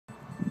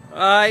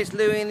Hi, it's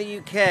Louis in the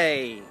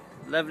UK.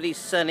 Lovely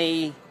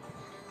sunny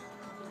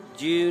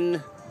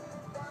June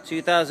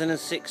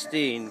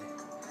 2016.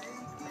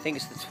 I think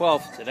it's the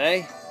 12th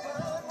today.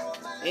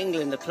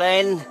 England are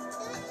playing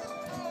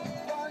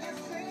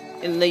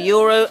in the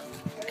Euro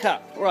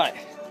Cup. Right.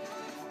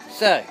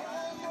 So,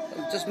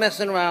 I'm just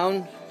messing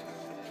around,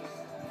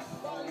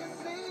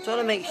 trying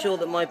to make sure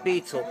that my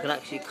beetle can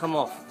actually come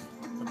off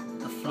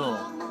the floor.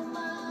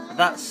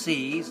 That's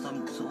seized.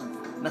 I'm sort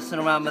of messing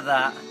around with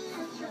that.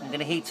 I'm going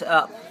to heat it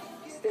up,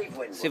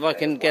 see if I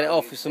can get it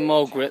off with some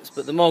mole grits,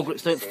 but the mole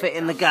grits don't fit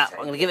in the gap. I'm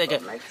going to give it a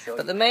go.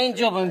 But the main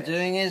job I'm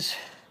doing is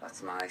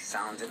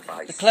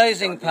the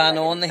closing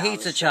panel on the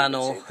heater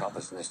channel.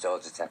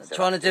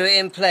 Trying to do it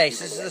in place.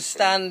 This is a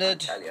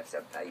standard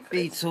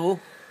beetle,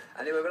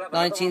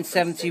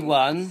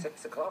 1971.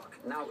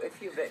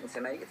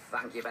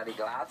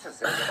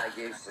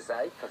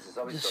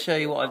 Just show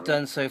you what I've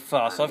done so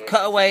far. So I've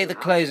cut away the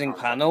closing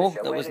panel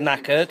that was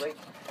knackered.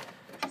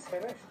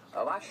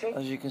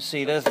 As you can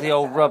see, there's the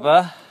old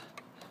rubber.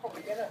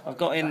 I've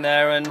got in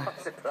there and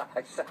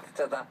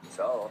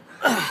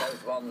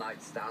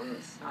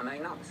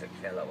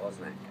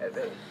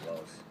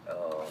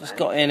just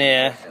got in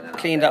here,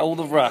 cleaned out all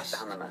the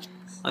rust.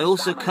 I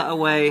also cut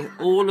away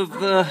all of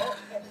the,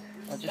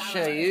 I'll just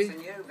show you,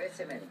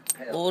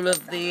 all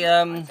of the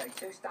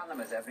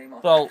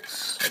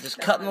bolts. I just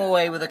cut them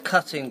away with a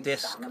cutting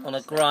disc on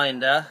a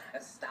grinder.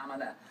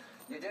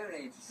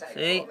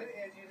 See?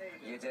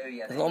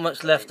 There's not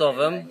much left of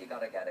them,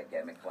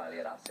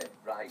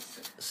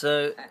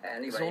 so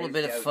it's all a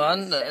bit of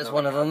fun. There's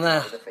one of them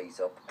there,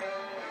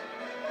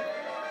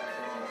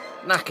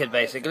 knackered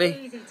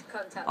basically.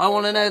 I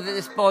want to know that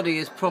this body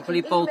is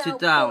properly bolted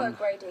down.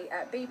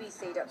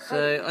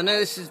 So I know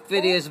this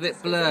video is a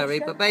bit blurry,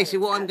 but basically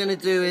what I'm going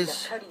to do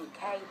is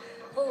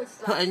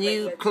put a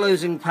new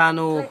closing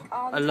panel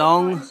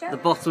along the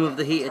bottom of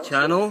the heater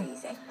channel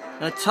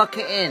and tuck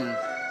it in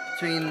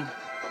between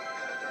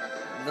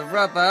the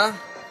rubber,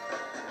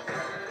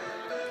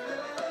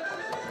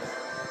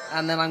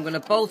 and then I'm going to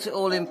bolt it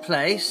all in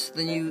place,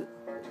 the new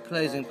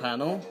closing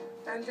panel,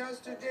 and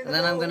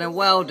then I'm going to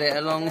weld it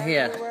along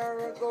here,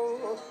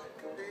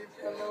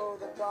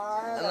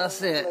 and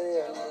that's it.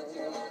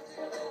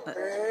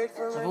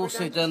 I've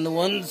also done the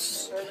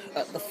ones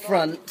at the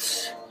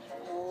front.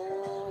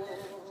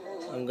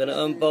 I'm going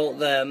to unbolt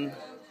them.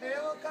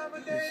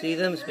 You see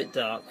them? It's a bit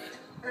dark.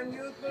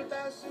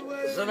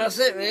 So that's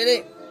it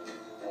really.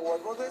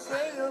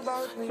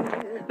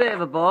 A bit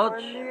of a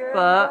bodge,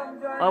 but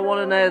I want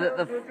to know that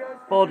the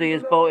body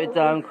is bolted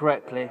down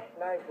correctly.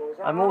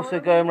 I'm also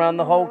going around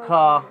the whole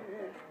car,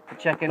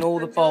 checking all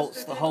the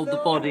bolts that hold the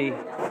body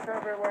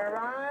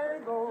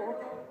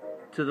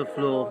to the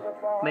floor,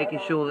 making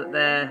sure that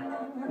they're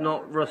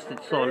not rusted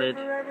solid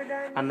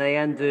and they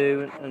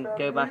undo and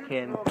go back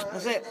in.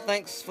 That's it.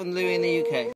 Thanks from Louis in the UK.